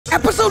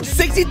Episode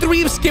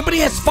 63 of Skibidi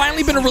has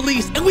finally been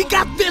released, and we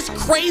got this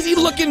crazy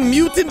looking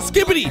mutant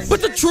Skibidi. But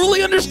to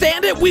truly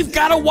understand it, we've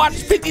got to watch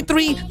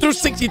 53 through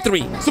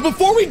 63. So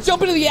before we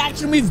jump into the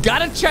action, we've got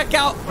to check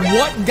out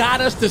what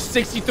got us to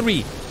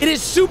 63. It is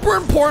super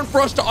important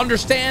for us to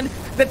understand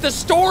that the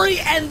story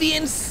and the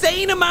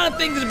insane amount of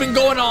things that have been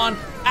going on,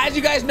 as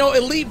you guys know,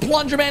 Elite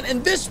Plunger Man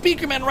and this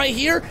Speaker Man right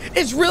here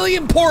is really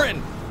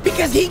important.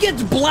 Because he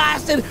gets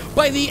blasted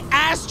by the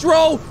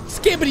Astro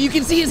Skibidi. You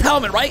can see his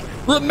helmet, right?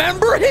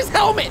 Remember his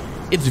helmet.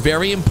 It's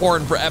very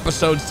important for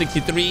episode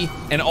 63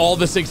 and all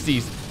the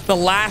 60s. The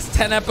last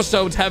 10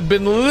 episodes have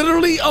been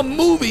literally a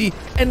movie,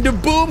 and the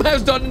Boom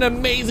has done an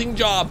amazing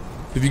job.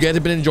 If you guys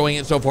have been enjoying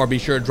it so far, be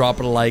sure to drop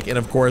it a like. And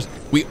of course,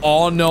 we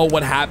all know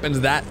what happens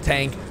to that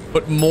tank,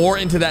 but more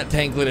into that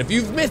tank later. If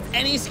you've missed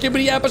any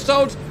Skibidi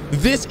episodes,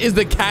 this is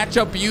the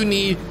catch-up you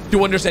need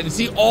to understand. You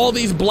see all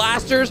these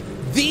blasters?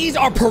 These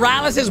are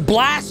paralysis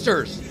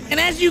blasters. And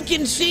as you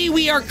can see,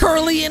 we are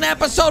currently in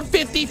episode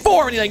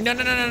 54. And you're like,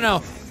 no.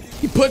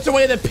 He puts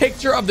away the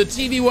picture of the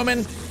TV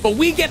woman, but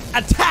we get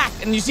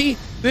attacked. And you see,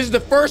 this is the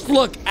first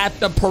look at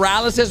the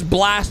paralysis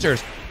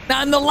blasters.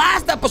 Now, in the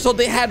last episode,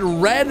 they had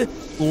red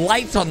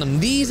lights on them.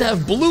 These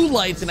have blue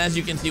lights. And as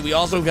you can see, we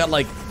also got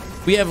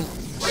we have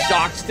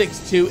shock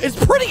sticks too.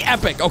 It's pretty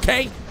epic,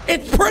 okay?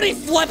 It's pretty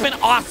flippin'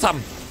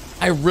 awesome.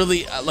 I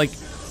really,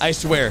 I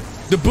swear.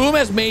 The Boom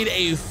has made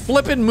a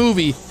flippin'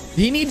 movie.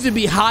 He needs to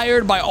be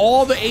hired by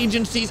all the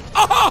agencies.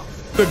 Oh!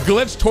 The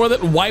glitch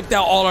toilet wiped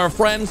out all our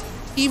friends.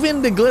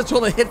 Even the glitch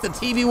toilet hit the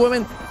TV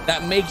woman.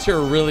 That makes her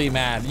really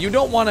mad. You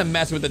don't want to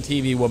mess with the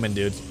TV woman,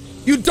 dudes.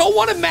 You don't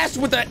want to mess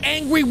with an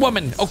angry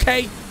woman,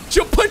 okay?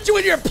 She'll put you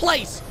in your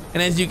place.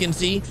 And as you can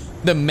see,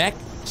 the mech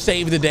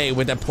saved the day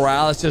with a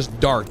paralysis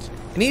dart.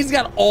 And he's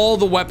got all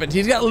the weapons.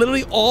 He's got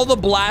literally all the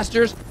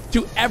blasters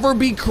to ever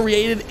be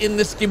created in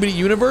the Skibidi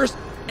universe.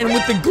 And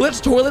with the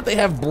glitch toilet, they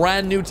have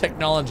brand new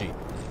technology.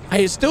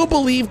 I still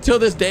believe till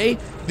this day,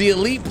 the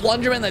Elite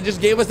Plunger Man that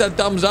just gave us that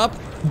thumbs up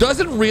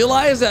doesn't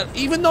realize that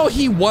even though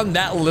he won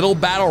that little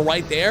battle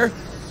right there,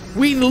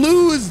 we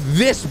lose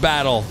this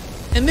battle.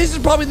 And this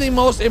is probably the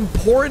most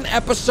important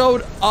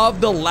episode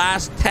of the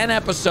last 10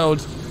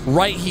 episodes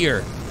right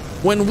here.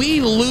 When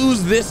we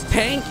lose this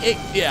tank,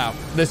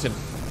 listen,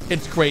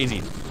 it's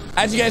crazy.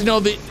 As you guys know,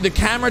 the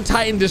Camera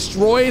Titan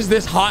destroys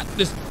this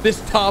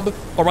tub,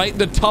 all right,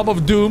 the tub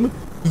of doom.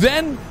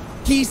 Then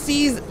he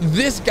sees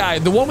this guy,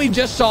 the one we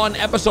just saw in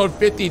episode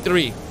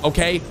 53,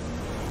 okay?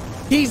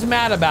 He's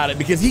mad about it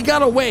because he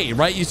got away,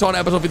 right? You saw in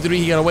episode 53,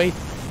 he got away.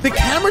 The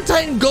Camera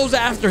Titan goes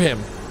after him.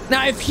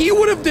 Now, if he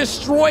would have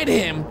destroyed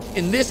him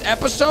in this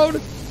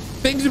episode,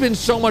 things would have been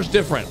so much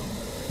different.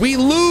 We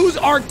lose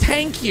our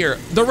tank here.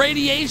 The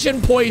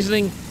radiation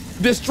poisoning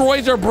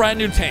destroys our brand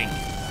new tank.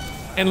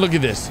 And look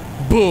at this.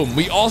 Boom.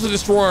 We also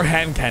destroy our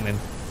hand cannon.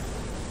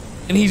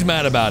 And he's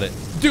mad about it.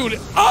 Dude,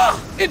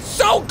 it's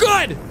so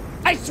good.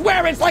 I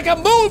swear it's like a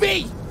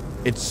movie.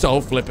 It's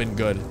so flippin'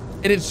 good.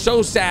 And it's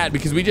so sad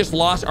because we just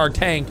lost our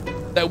tank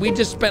that we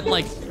just spent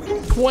like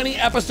 20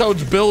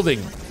 episodes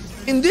building.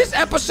 In this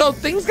episode,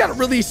 things got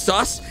really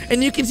sus.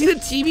 And you can see the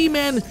TV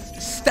man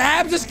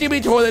stabs the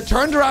Skibidi toilet,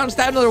 turns around,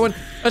 stabs another one.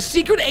 A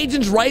secret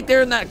agent's right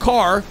there in that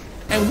car.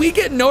 And we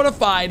get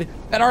notified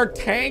that our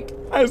tank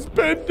has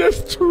been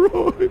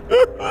destroyed.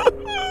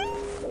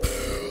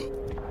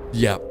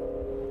 Yep.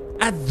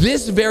 At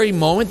this very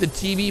moment, the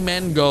TV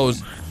man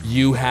goes,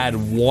 "You had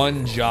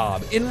one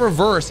job." In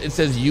reverse, it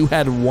says you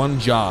had one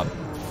job,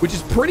 which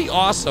is pretty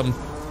awesome.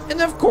 And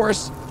of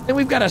course, then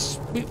we've got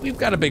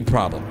a big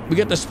problem. We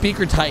got the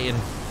Speaker Titan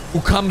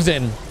who comes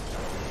in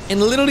and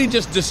literally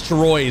just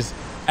destroys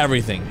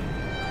everything.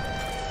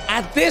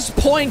 At this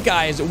point,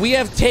 guys, we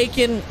have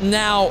taken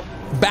now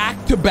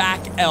back-to-back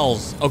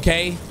L's,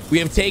 okay? We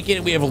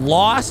have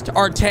lost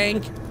our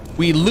tank.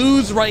 We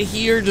lose right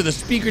here to the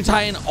Speaker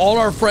Titan. All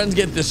our friends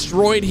get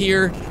destroyed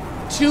here.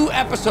 2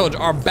 episodes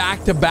are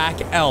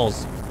back-to-back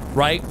L's,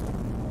 right?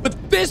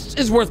 But this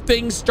is where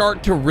things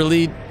start to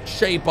really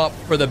shape up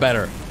for the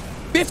better.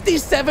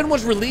 57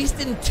 was released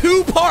in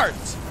 2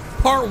 parts,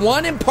 part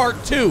 1 and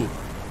part 2.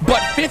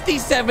 But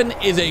 57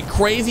 is a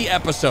crazy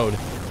episode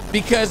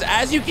because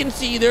as you can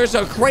see, there's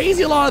a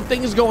crazy lot of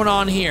things going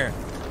on here.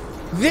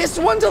 This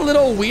one's a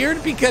little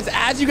weird because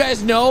as you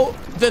guys know,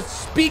 the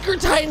Speaker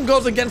Titan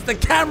goes against the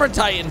Camera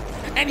Titan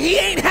and he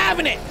ain't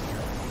having it.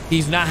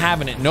 He's not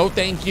having it. No,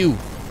 thank you.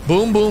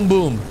 Boom, boom,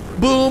 boom.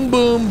 Boom,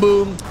 boom,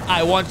 boom.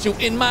 I want you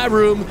in my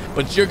room,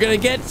 but you're gonna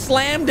get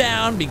slammed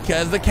down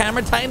because the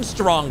Camera Titan's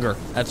stronger.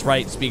 That's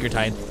right, Speaker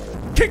Titan.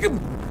 Kick him!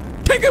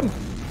 Kick him!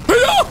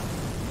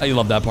 I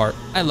love that part.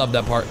 I love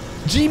that part.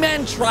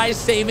 G-Man tries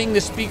saving the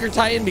Speaker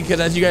Titan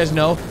because as you guys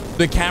know,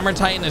 the Camera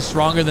Titan is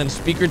stronger than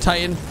Speaker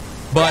Titan.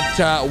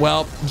 But,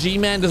 well,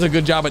 G-Man does a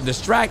good job at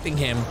distracting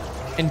him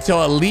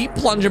until Elite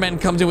Plunger Man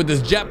comes in with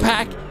this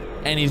jetpack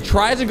and he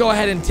tries to go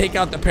ahead and take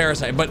out the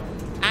Parasite. But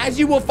as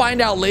you will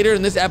find out later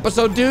in this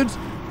episode, dudes,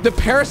 the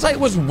Parasite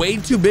was way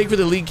too big for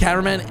the Elite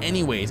Cameraman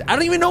anyways. I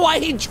don't even know why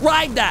he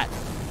tried that.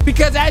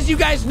 Because as you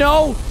guys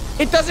know,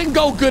 it doesn't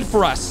go good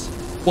for us.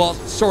 Well,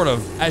 sort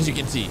of, as you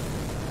can see.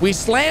 We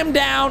slam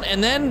down,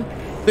 and then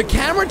the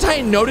camera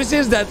titan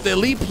notices that the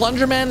elite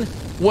plungerman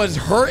was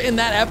hurt in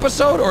that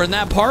episode or in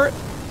that part.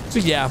 So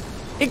yeah,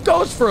 it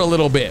goes for a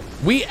little bit.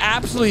 We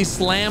absolutely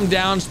slam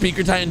down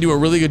Speaker Titan, do a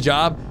really good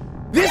job.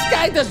 This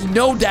guy does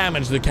no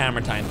damage to the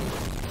camera titan.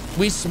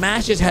 We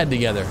smash his head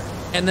together,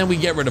 and then we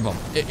get rid of him.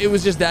 It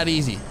was just that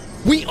easy.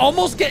 We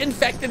almost get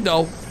infected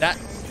though. That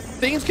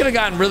things could have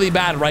gotten really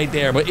bad right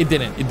there, but it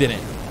didn't. It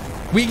didn't.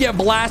 We get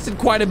blasted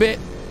quite a bit,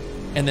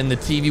 and then the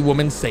TV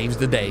woman saves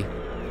the day.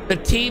 The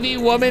TV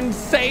woman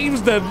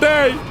saves the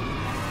day.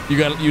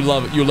 You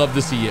love it. You love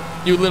to see it.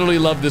 You literally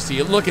love to see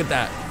it. Look at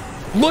that.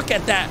 Look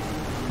at that.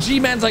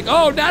 G-Man's like,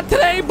 oh, not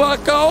today,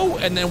 bucko.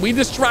 And then we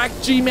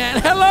distract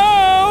G-Man.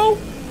 Hello.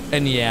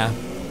 And yeah.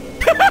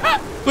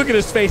 Look at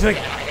his face. Like,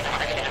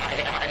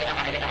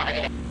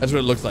 that's what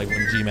it looks like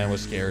when G-Man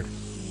was scared.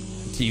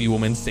 TV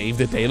woman saved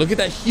the day. Look at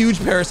that huge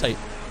parasite.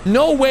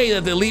 No way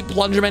that the elite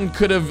plungerman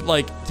could have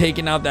like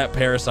taken out that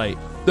parasite.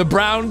 The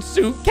brown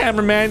suit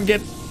cameraman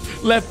gets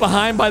left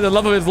behind by the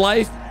love of his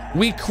life.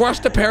 We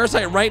crushed the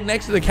parasite right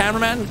next to the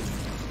cameraman.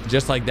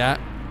 Just like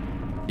that.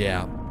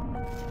 Yeah.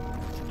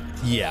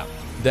 Yeah.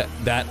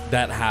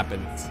 That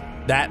happened.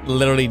 That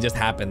literally just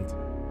happened.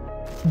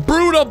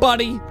 Brutal,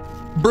 buddy.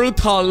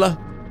 Brutal.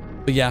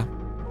 But yeah.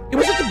 It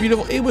was such a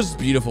beautiful, it was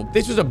beautiful.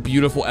 This was a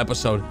beautiful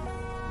episode.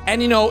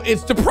 And you know,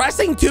 it's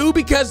depressing too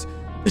because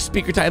the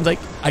Speaker Titan's like,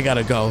 I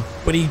gotta go.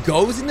 But he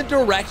goes in the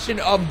direction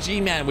of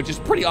G-Man, which is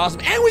pretty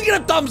awesome. And we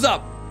get a thumbs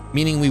up,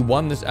 meaning we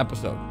won this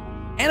episode.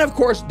 And of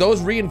course,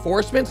 those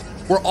reinforcements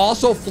were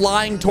also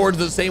flying towards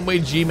the same way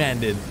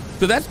G-Man did.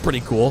 So that's pretty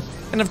cool.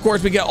 And of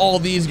course, we get all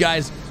these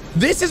guys.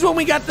 This is when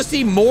we got to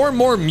see more and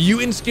more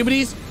mutant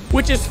skibidis,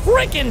 which is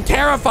freaking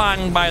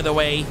terrifying, by the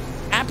way.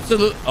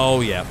 Absolute.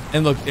 Oh, yeah.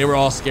 And look, they were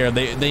all scared.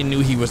 They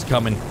knew he was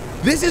coming.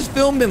 This is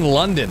filmed in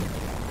London.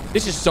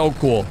 This is so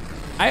cool.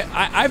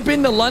 I've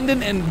been to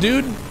London, and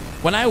dude,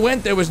 when I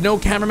went, there was no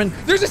cameraman.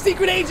 There's a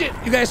secret agent.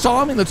 You guys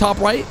saw him in the top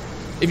right?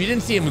 If you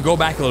didn't see him, go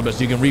back a little bit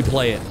so you can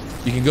replay it.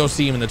 You can go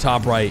see him in the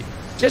top right.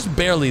 Just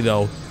barely,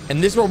 though.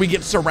 And this is where we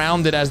get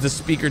surrounded as the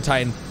Speaker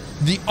Titan,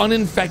 the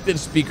uninfected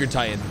Speaker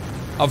Titan.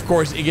 Of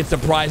course, it gets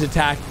surprise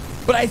attack.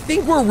 But I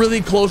think we're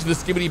really close to the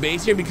Skibidi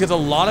base here because a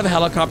lot of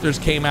helicopters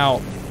came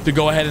out to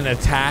go ahead and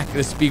attack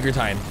the Speaker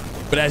Titan.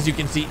 But as you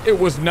can see, it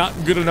was not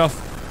good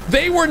enough.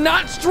 They were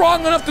not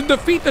strong enough to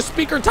defeat the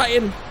Speaker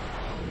Titan.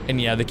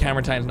 And yeah, the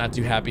camera Titan's not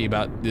too happy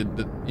about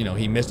the you know,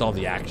 he missed all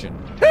the action.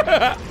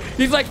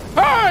 He's like,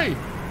 hey,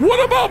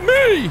 what about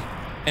me?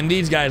 And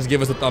these guys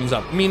give us a thumbs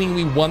up, meaning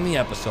we won the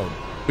episode,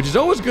 which is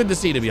always good to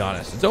see, to be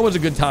honest. It's always a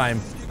good time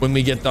when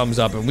we get thumbs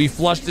up and we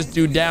flush this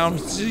dude down.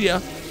 See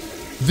ya.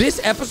 This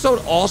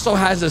episode also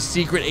has a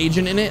secret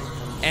agent in it,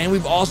 and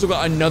we've also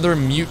got another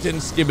mutant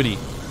skibidi.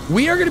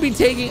 We are going to be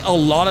taking a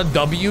lot of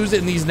W's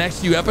in these next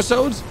few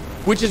episodes,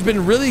 which has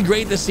been really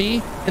great to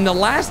see. In the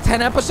last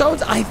 10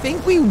 episodes, I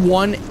think we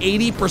won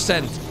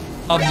 80%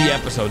 of the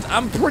episodes.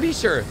 I'm pretty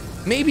sure.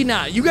 Maybe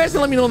not. You guys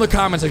can let me know in the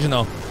comment section,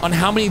 though, on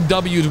how many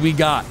W's we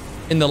got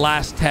in the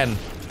last 10.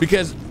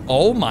 Because,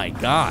 oh my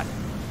God.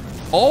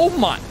 Oh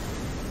my.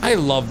 I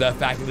love that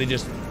fact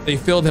that they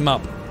filled him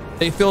up.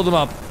 They filled him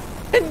up.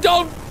 And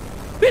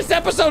this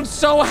episode's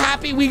so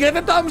happy. We get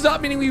the thumbs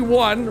up, meaning we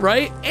won,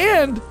 right?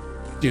 And,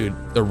 dude,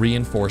 the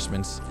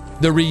reinforcements,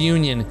 the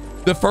reunion.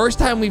 The first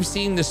time we've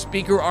seen the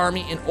Speaker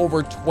Army in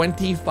over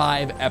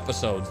 25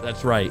 episodes.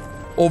 That's right.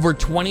 Over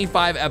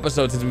 25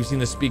 episodes since we've seen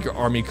the Speaker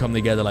Army come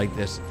together like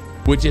this,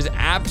 which is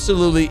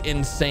absolutely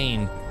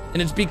insane.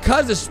 And it's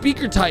because the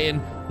Speaker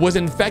Titan was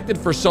infected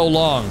for so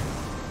long.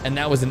 And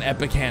that was an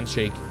epic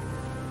handshake.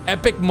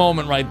 Epic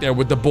moment right there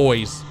with the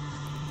boys.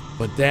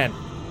 But then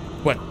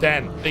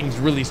things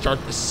really start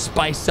to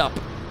spice up.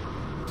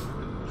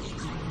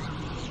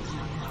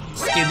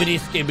 Skibbity,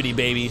 skibbity,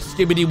 baby.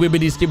 Skibbity,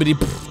 wibbity, skibbity.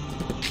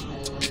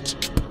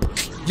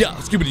 Yeah,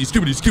 skibbity,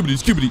 skibbity,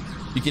 skibbity, skibbity.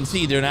 You can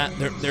see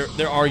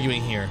they're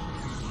arguing here.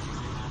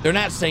 They're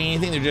not saying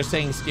anything, they're just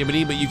saying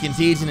skibbity, but you can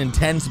see it's an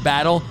intense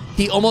battle.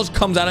 He almost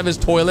comes out of his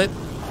toilet,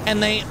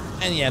 and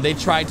yeah, they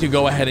try to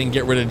go ahead and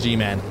get rid of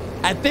G-Man.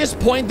 At this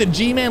point, the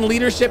G-Man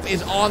leadership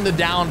is on the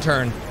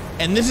downturn,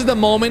 and this is the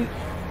moment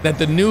that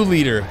the new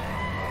leader,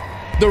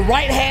 the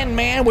right-hand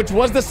man, which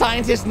was the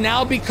scientist,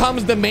 now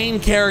becomes the main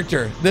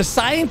character. The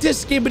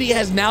scientist Skibidi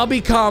has now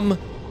become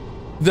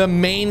the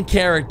main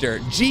character.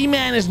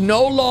 G-Man is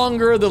no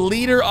longer the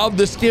leader of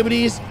the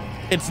Skibidis.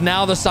 It's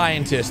now the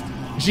scientist.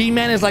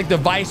 G-Man is like the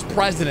vice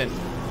president,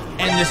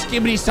 and the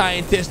Skibidi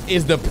scientist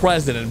is the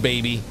president,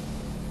 baby.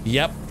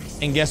 Yep.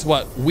 And guess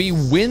what? We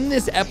win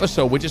this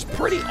episode, which is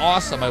pretty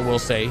awesome, I will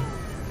say.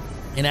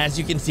 And as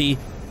you can see,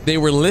 they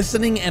were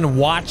listening and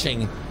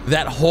watching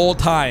that whole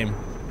time.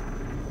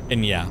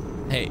 And yeah,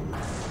 hey,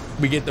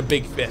 we get the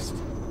big fist.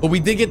 But we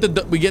did get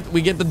the we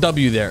get the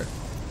W there.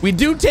 We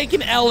do take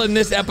an L in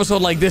this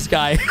episode, like this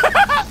guy.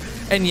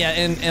 And yeah,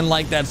 and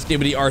like that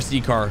Skibidi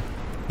RC car.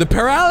 The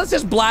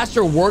paralysis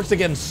blaster works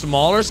against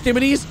smaller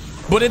Skibidis,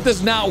 but it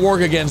does not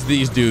work against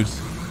these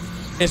dudes.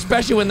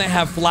 Especially when they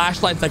have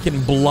flashlights that can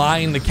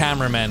blind the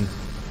cameramen.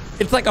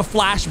 It's like a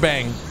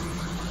flashbang.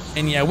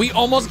 And yeah, we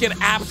almost get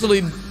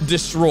absolutely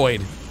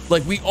destroyed.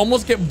 Like, we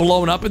almost get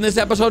blown up in this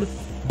episode.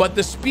 But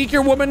the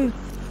speaker woman,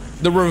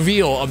 the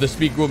reveal of the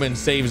speaker woman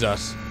saves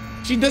us.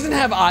 She doesn't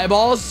have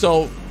eyeballs,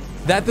 so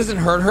that doesn't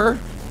hurt her.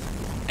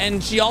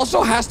 And she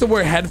also has to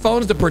wear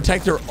headphones to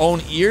protect her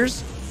own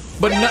ears.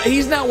 But no,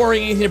 he's not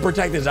wearing anything to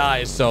protect his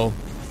eyes, so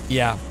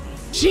yeah.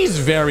 She's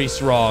very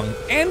strong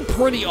and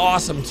pretty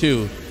awesome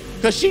too,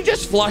 because she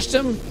just flushed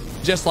him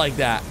just like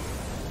that.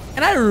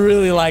 And I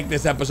really like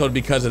this episode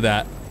because of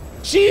that.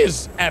 She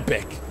is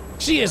epic.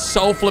 She is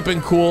so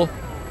flippin' cool.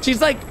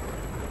 She's like,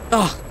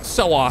 oh,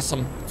 so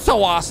awesome.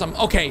 So awesome.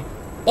 Okay,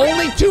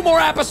 only 2 more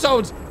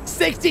episodes.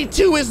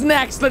 62 is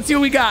next. Let's see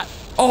what we got.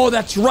 Oh,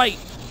 that's right.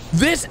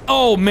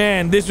 Oh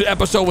man, this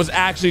episode was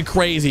actually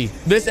crazy.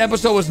 This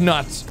episode was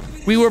nuts.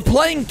 We were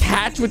playing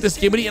catch with the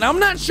Skibidi, and I'm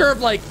not sure if,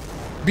 like,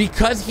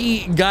 because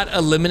he got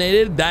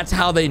eliminated, that's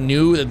how they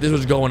knew that this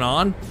was going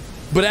on.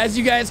 But as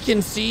you guys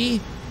can see,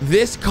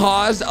 this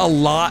caused a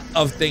lot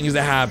of things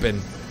to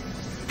happen.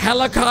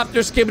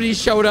 Helicopter Skibidi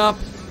showed up.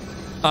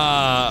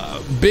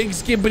 Big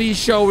Skibidi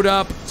showed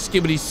up.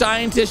 Skibidi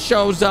Scientist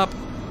shows up.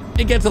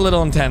 It gets a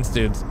little intense,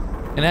 dudes.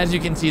 And as you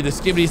can see, the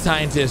Skibidi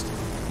Scientist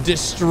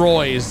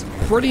destroys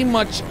pretty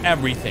much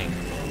everything.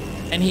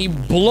 And he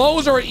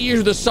blows our ears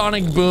with a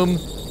sonic boom.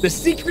 The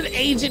secret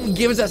agent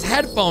gives us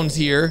headphones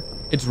here,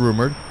 it's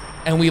rumored,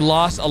 and we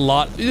lost a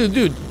lot.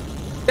 Dude,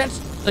 that's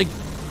like,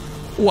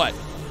 what?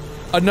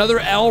 Another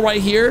L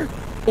right here?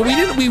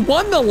 Well, we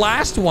won the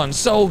last one,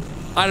 so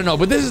I don't know,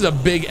 but this is a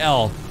big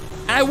L.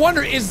 And I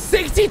wonder, is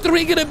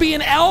 63 gonna be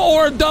an L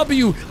or a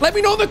W? Let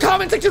me know in the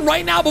comment section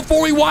right now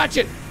before we watch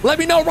it. Let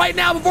me know right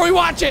now before we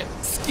watch it.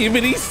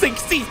 Skibidi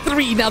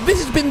 63. Now,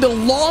 this has been the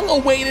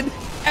long-awaited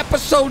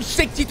episode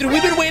 63.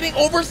 We've been waiting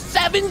over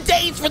 7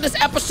 days for this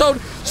episode,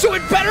 so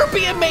it better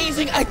be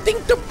amazing. I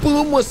think the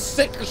boom was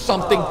sick or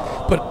something,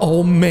 but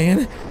oh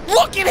man,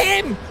 look at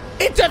him.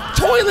 It's a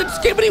toilet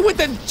Skibidi with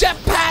a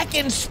jetpack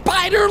and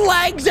spider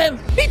legs, and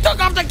he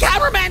took off the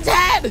cameraman's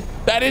head.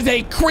 That is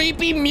a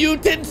creepy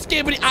mutant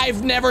Skibidi.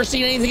 I've never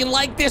seen anything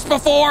like this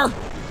before.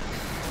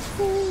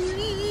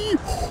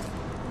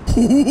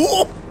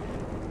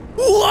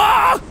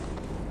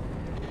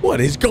 What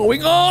is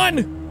going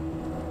on?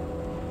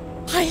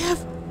 I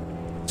have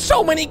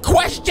so many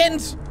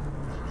questions.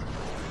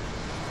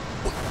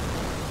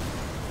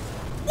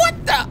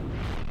 What the?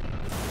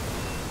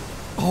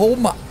 Oh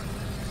my.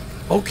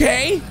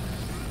 Okay.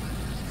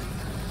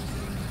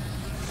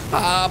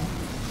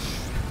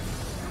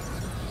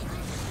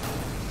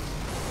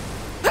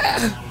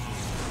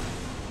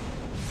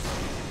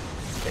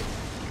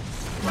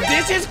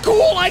 This is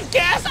cool, I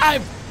guess.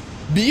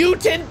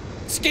 Mutant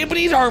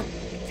Skibidis are.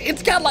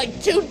 It's got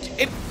like 2.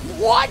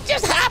 What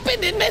just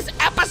happened in this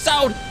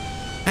episode?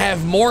 I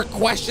have more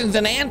questions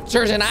than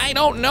answers, and I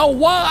don't know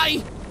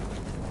why.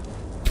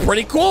 It's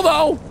pretty cool,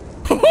 though.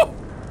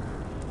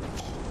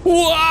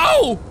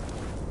 Whoa!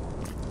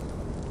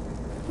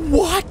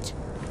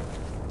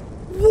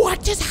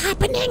 What is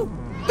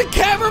happening? The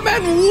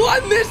cameraman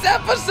won this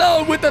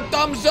episode with a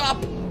thumbs up.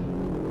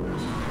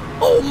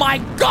 Oh my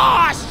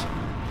gosh!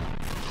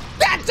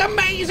 That's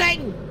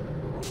amazing!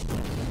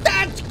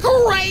 That's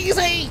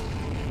crazy!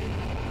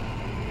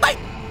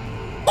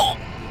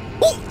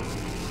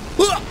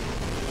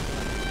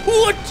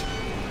 What?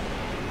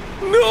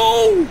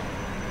 No!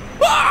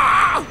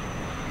 Ah!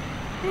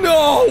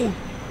 No!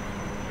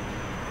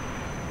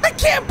 I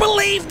can't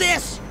believe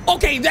this!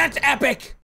 Okay, that's epic.